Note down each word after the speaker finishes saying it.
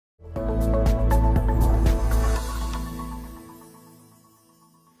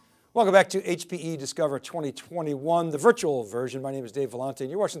Welcome back to HPE Discover 2021, the virtual version. My name is Dave Vellante and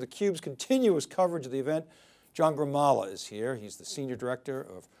you're watching theCUBE's continuous coverage of the event. John Gromala is here. He's the Senior Director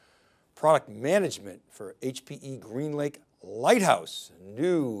of Product Management for HPE Greenlake Lighthouse, a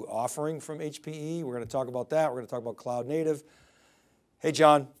new offering from HPE. We're going to talk about that. We're going to talk about cloud native. Hey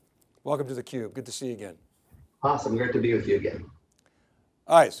John, welcome to theCUBE. Good to see you again. Awesome, great to be with you again.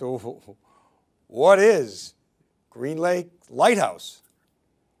 All right, so what is Greenlake Lighthouse?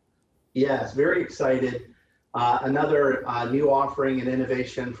 Yes, very excited. Another new offering and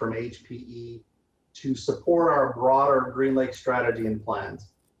innovation from HPE to support our broader Greenlake strategy and plans.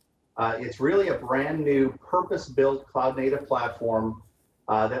 It's really a brand new purpose-built cloud native platform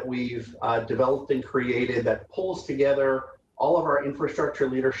that we've developed and created that pulls together all of our infrastructure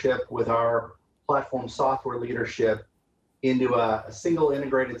leadership with our platform software leadership into a single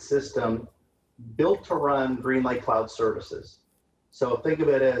integrated system built to run Greenlake cloud services. So think of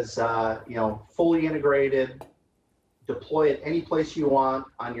it as fully integrated, deploy it any place you want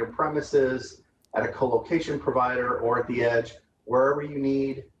on your premises, at a co-location provider or at the edge, wherever you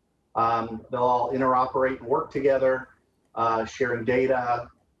need. They'll all interoperate and work together, sharing data,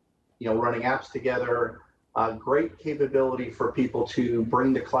 running apps together. Great capability for people to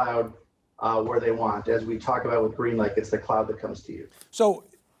bring the cloud where they want. As we talk about with Greenlake, it's the cloud that comes to you. So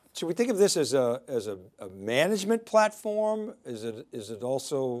should we think of this as a management platform? Is it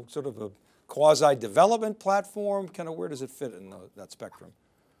also sort of a quasi-development platform? Kind of where does it fit in that spectrum?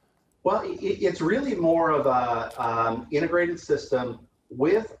 Well, it's really more of a integrated system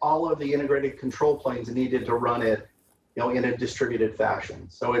with all of the integrated control planes needed to run it, in a distributed fashion.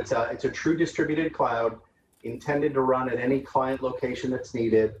 So it's a true distributed cloud intended to run at any client location that's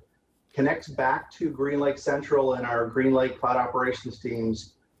needed. Connects back to Greenlake Central and our Greenlake cloud operations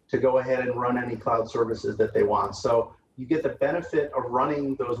teams to go ahead and run any cloud services that they want. So you get the benefit of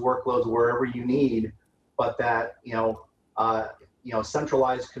running those workloads wherever you need, but that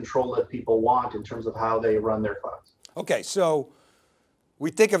centralized control that people want in terms of how they run their clouds. Okay, so we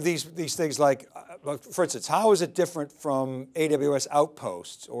think of these things like, for instance, how is it different from AWS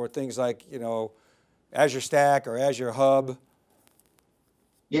Outposts or things like Azure Stack or Azure Hub?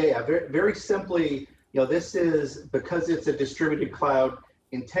 Yeah, very, very simply, this is because it's a distributed cloud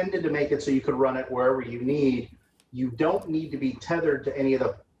intended to make it so you could run it wherever you need. You don't need to be tethered to any of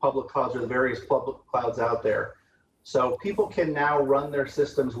the public clouds or the various public clouds out there. So people can now run their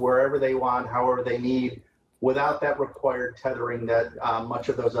systems wherever they want, however they need, without that required tethering that much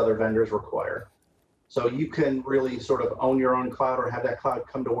of those other vendors require. So you can really sort of own your own cloud or have that cloud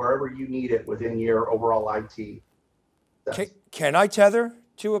come to wherever you need it within your overall IT. Can I tether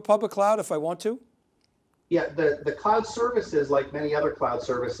to a public cloud if I want to? Yeah, the cloud services, like many other cloud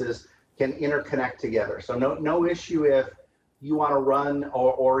services, can interconnect together. So no issue if you want to run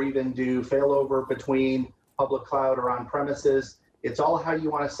or even do failover between public cloud or on premises. It's all how you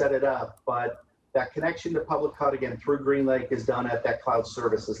want to set it up, but that connection to public cloud, again, through Greenlake is done at that cloud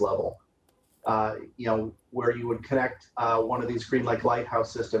services level, where you would connect one of these Greenlake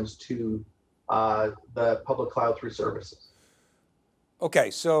Lighthouse systems to the public cloud through services.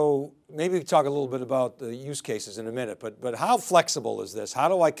 Okay, so maybe we can talk a little bit about the use cases in a minute, but how flexible is this? How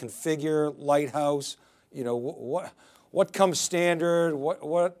do I configure Lighthouse? What comes standard?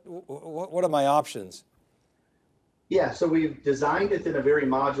 What are my options? Yeah, so we've designed it in a very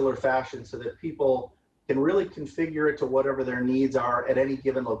modular fashion so that people can really configure it to whatever their needs are at any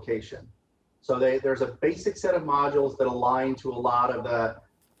given location. So there's a basic set of modules that align to a lot of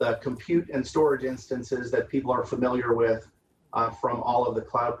the compute and storage instances that people are familiar with from all of the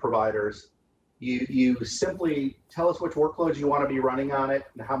cloud providers. You simply tell us which workloads you want to be running on it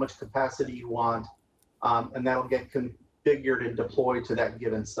and how much capacity you want, and that'll get configured and deployed to that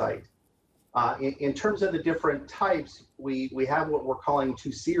given site. In terms of the different types, we have what we're calling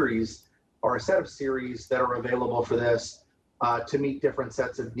two series, or a set of series that are available for this to meet different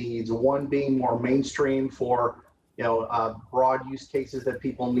sets of needs. One being more mainstream for broad use cases that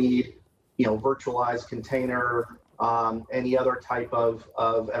people need, virtualized container, any other type of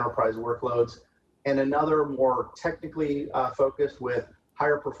enterprise workloads, and another more technically focused with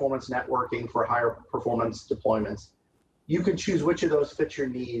higher performance networking for higher performance deployments. You can choose which of those fits your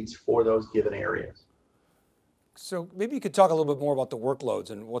needs for those given areas. So maybe you could talk a little bit more about the workloads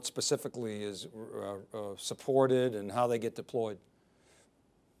and what specifically is supported and how they get deployed.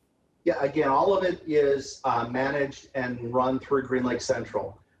 Yeah, again, all of it is managed and run through Greenlake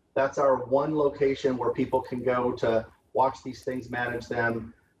Central. That's our one location where people can go to watch these things, manage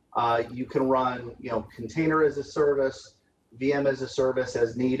them. You can run, container as a service, VM as a service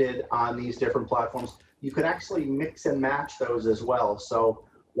as needed on these different platforms. You can actually mix and match those as well. So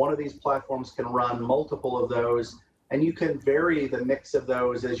one of these platforms can run multiple of those, and you can vary the mix of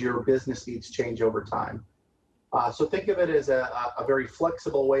those as your business needs change over time. So think of it as a very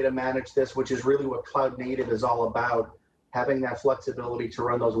flexible way to manage this, which is really what cloud native is all about, having that flexibility to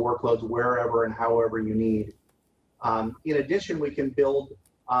run those workloads wherever and however you need. In addition, we can build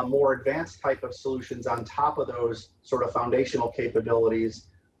more advanced type of solutions on top of those sort of foundational capabilities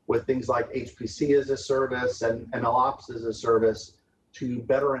with things like HPC as a service and MLOps as a service to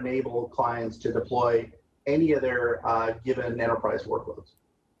better enable clients to deploy any of their given enterprise workloads.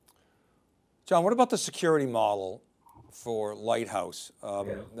 John, what about the security model for Lighthouse?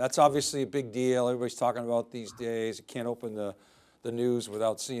 That's obviously a big deal. Everybody's talking about these days. You can't open the news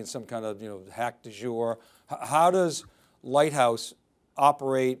without seeing some kind of hack du jour. How does Lighthouse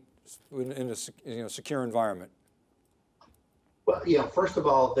operate in a secure environment? Well, first of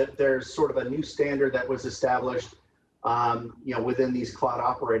all, there's sort of a new standard that was established, within these cloud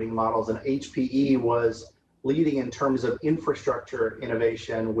operating models, and HPE was leading in terms of infrastructure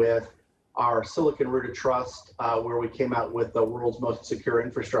innovation with our Silicon Root of Trust, where we came out with the world's most secure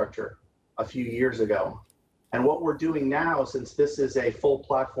infrastructure a few years ago. And what we're doing now, since this is a full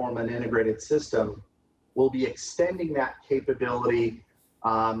platform and integrated system, we'll be extending that capability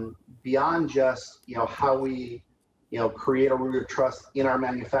beyond just how we create a root of trust in our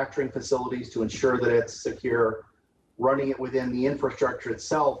manufacturing facilities to ensure that it's secure, running it within the infrastructure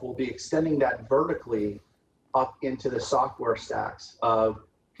itself. We'll be extending that vertically up into the software stacks of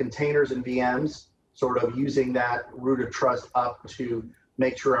containers and VMs, sort of using that root of trust up to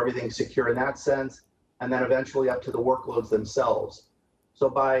make sure everything's secure in that sense, and then eventually up to the workloads themselves. So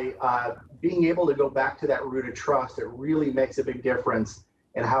by being able to go back to that root of trust, it really makes a big difference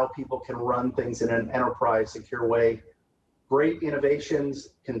in how people can run things in an enterprise secure way. Great innovations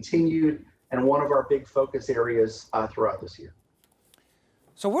continued, and one of our big focus areas throughout this year.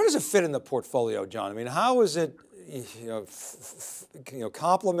 So where does it fit in the portfolio, John? I mean, how is it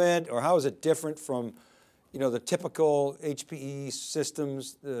complement, or how is it different from the typical HPE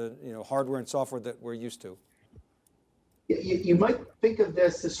systems, hardware and software that we're used to? You might think of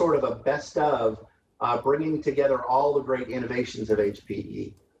this as sort of a best of, bringing together all the great innovations of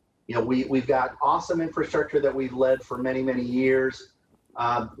HPE. We've got awesome infrastructure that we've led for many, many years.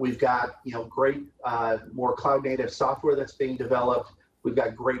 We've got great more cloud native software that's being developed. We've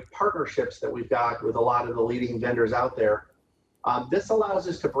got great partnerships that we've got with a lot of the leading vendors out there. This allows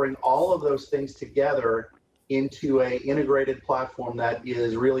us to bring all of those things together into an integrated platform that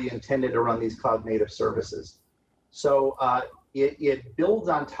is really intended to run these cloud native services. So it builds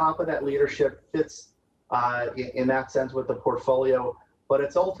on top of that leadership, fits in that sense with the portfolio, but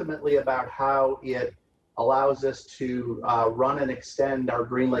it's ultimately about how it allows us to run and extend our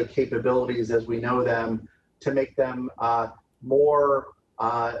GreenLake capabilities as we know them, to make them more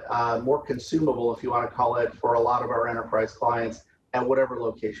consumable, if you want to call it, for a lot of our enterprise clients at whatever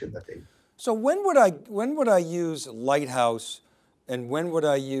location that they need. So when would I use Lighthouse, and when would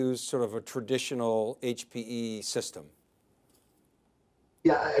I use sort of a traditional HPE system?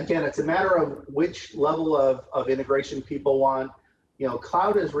 Yeah, again, it's a matter of which level of integration people want.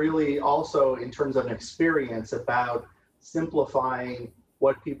 Cloud is really also, in terms of an experience, about simplifying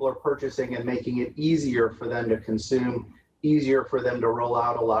what people are purchasing and making it easier for them to consume, easier for them to roll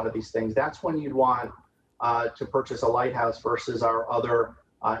out a lot of these things. That's when you'd want to purchase a Lighthouse versus our other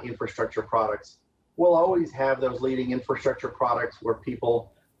infrastructure products. We'll always have those leading infrastructure products where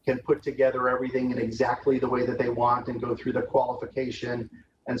people can put together everything in exactly the way that they want and go through the qualification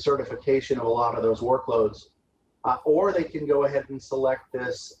and certification of a lot of those workloads. Or they can go ahead and select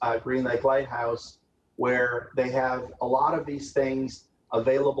this GreenLake Lighthouse, where they have a lot of these things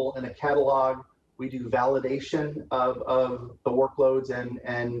available in a catalog. We do validation of the workloads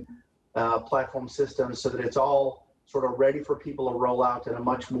and platform systems so that it's all sort of ready for people to roll out in a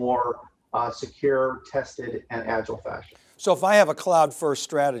much more secure, tested, and agile fashion. So if I have a cloud first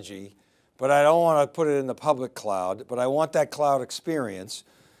strategy, but I don't want to put it in the public cloud, but I want that cloud experience,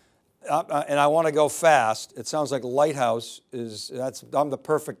 and I want to go fast, it sounds like Lighthouse I'm the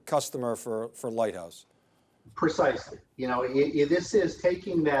perfect customer for Lighthouse. Precisely. This is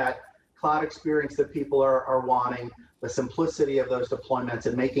taking that cloud experience that people are wanting, the simplicity of those deployments,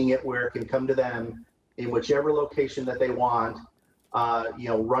 and making it where it can come to them in whichever location that they want,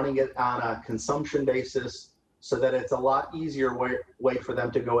 running it on a consumption basis so that it's a lot easier way for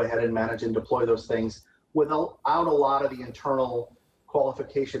them to go ahead and manage and deploy those things without a lot of the internal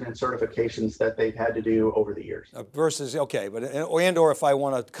qualification and certifications that they've had to do over the years. Versus, okay, but or if I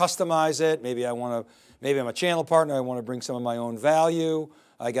want to customize it, maybe I'm a channel partner, I want to bring some of my own value,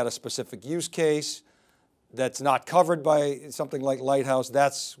 I got a specific use case, that's not covered by something like Lighthouse,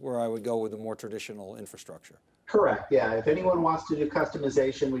 that's where I would go with the more traditional infrastructure. Correct, yeah. If anyone wants to do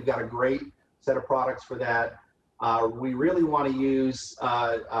customization, we've got a great set of products for that. We really want to use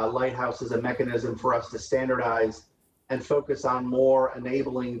Lighthouse as a mechanism for us to standardize and focus on more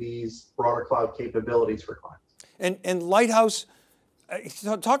enabling these broader cloud capabilities for clients. And Lighthouse,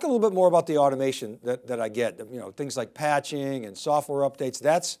 talk a little bit more about the automation that I get, things like patching and software updates,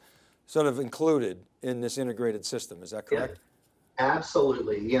 that's sort of included in this integrated system, is that correct? Yeah,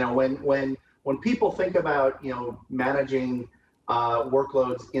 absolutely. When people think about, managing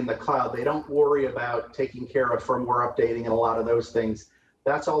workloads in the cloud, they don't worry about taking care of firmware updating and a lot of those things.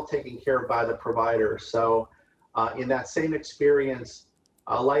 That's all taken care of by the provider. So in that same experience,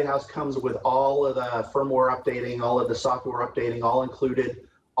 Lighthouse comes with all of the firmware updating, all of the software updating, all included,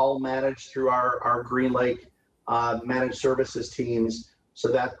 all managed through our GreenLake managed services teams. So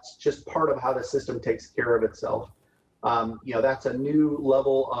that's just part of how the system takes care of itself. That's a new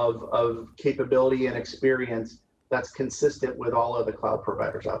level of capability and experience that's consistent with all of the cloud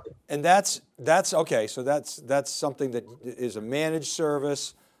providers out there. And that's okay. So that's something that is a managed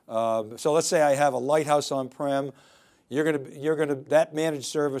service. So let's say I have a Lighthouse on-prem. That managed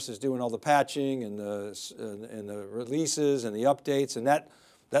service is doing all the patching and the releases and the updates, and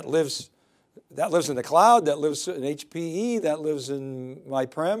that lives in the cloud, that lives in HPE, that lives in my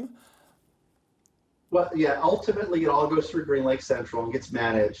prem. Well, yeah, ultimately it all goes through GreenLake Central and gets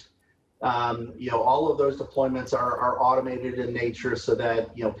managed. All of those deployments are automated in nature so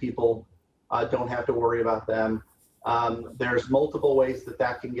that, people don't have to worry about them. There's multiple ways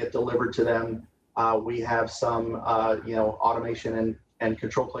that can get delivered to them. We have some, automation and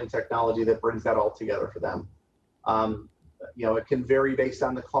control plane technology that brings that all together for them. It can vary based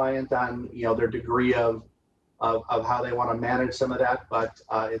on the client, on, their degree of how they want to manage some of that, but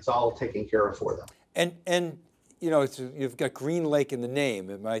it's all taken care of for them. And you've got GreenLake in the name.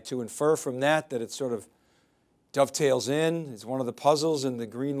 Am I to infer from that it sort of dovetails in? It's one of the puzzles in the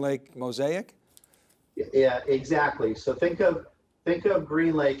GreenLake mosaic? Yeah, exactly. So think of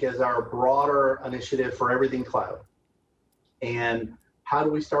GreenLake as our broader initiative for everything cloud. And how do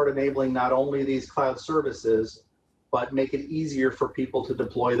we start enabling not only these cloud services, but make it easier for people to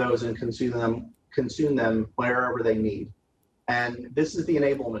deploy those and consume them wherever they need. And this is the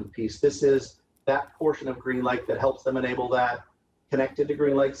enablement piece. This is that portion of GreenLake that helps them enable that, connected to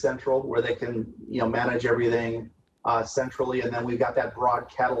GreenLake Central, where they can manage everything centrally. And then we've got that broad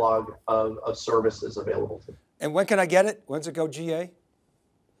catalog of services available to them. And when can I get it? When's it go GA?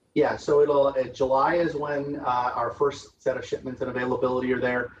 Yeah, so July is when our first set of shipments and availability are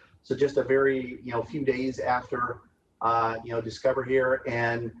there. So just a very few days after Discover here,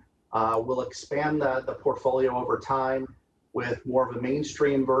 and we'll expand the portfolio over time with more of a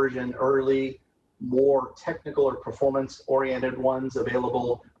mainstream version early, more technical or performance oriented ones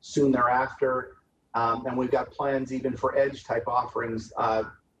available soon thereafter. And we've got plans even for edge type offerings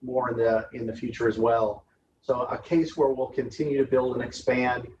more in the future as well. So a case where we'll continue to build and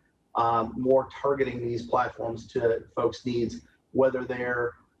expand, more targeting these platforms to folks' needs, whether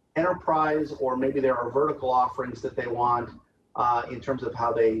they're enterprise or maybe there are vertical offerings that they want in terms of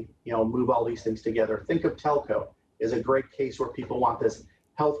how they move all these things together. Think of telco is a great case where people want this.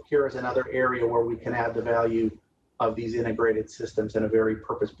 Healthcare is another area where we can add the value of these integrated systems in a very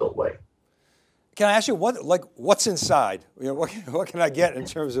purpose-built way. Can I ask you what's inside? What can I get in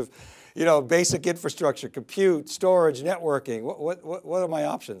terms of basic infrastructure, compute, storage, networking? What are my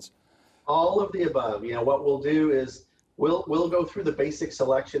options? All of the above. What we'll do is we'll go through the basic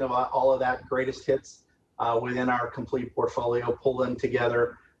selection of all of that greatest hits within our complete portfolio, pull them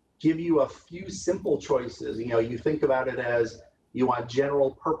together, give you a few simple choices. You think about it as you want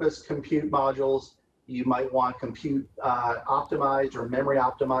general purpose compute modules, you might want compute optimized or memory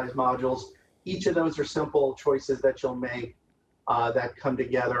optimized modules. Each of those are simple choices that you'll make that come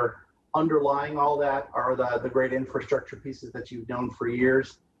together. Underlying all that are the great infrastructure pieces that you've known for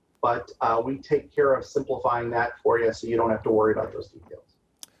years, but we take care of simplifying that for you so you don't have to worry about those details.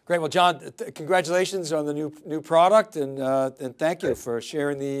 Great, well John, congratulations on the new product, and thank you for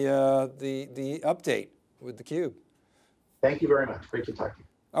sharing the update with theCUBE. Thank you very much, great to talk to you.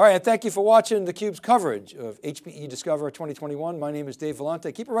 All right, and thank you for watching theCUBE's coverage of HPE Discover 2021. My name is Dave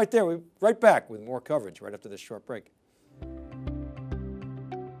Vellante. Keep it right there, we'll be right back with more coverage right after this short break.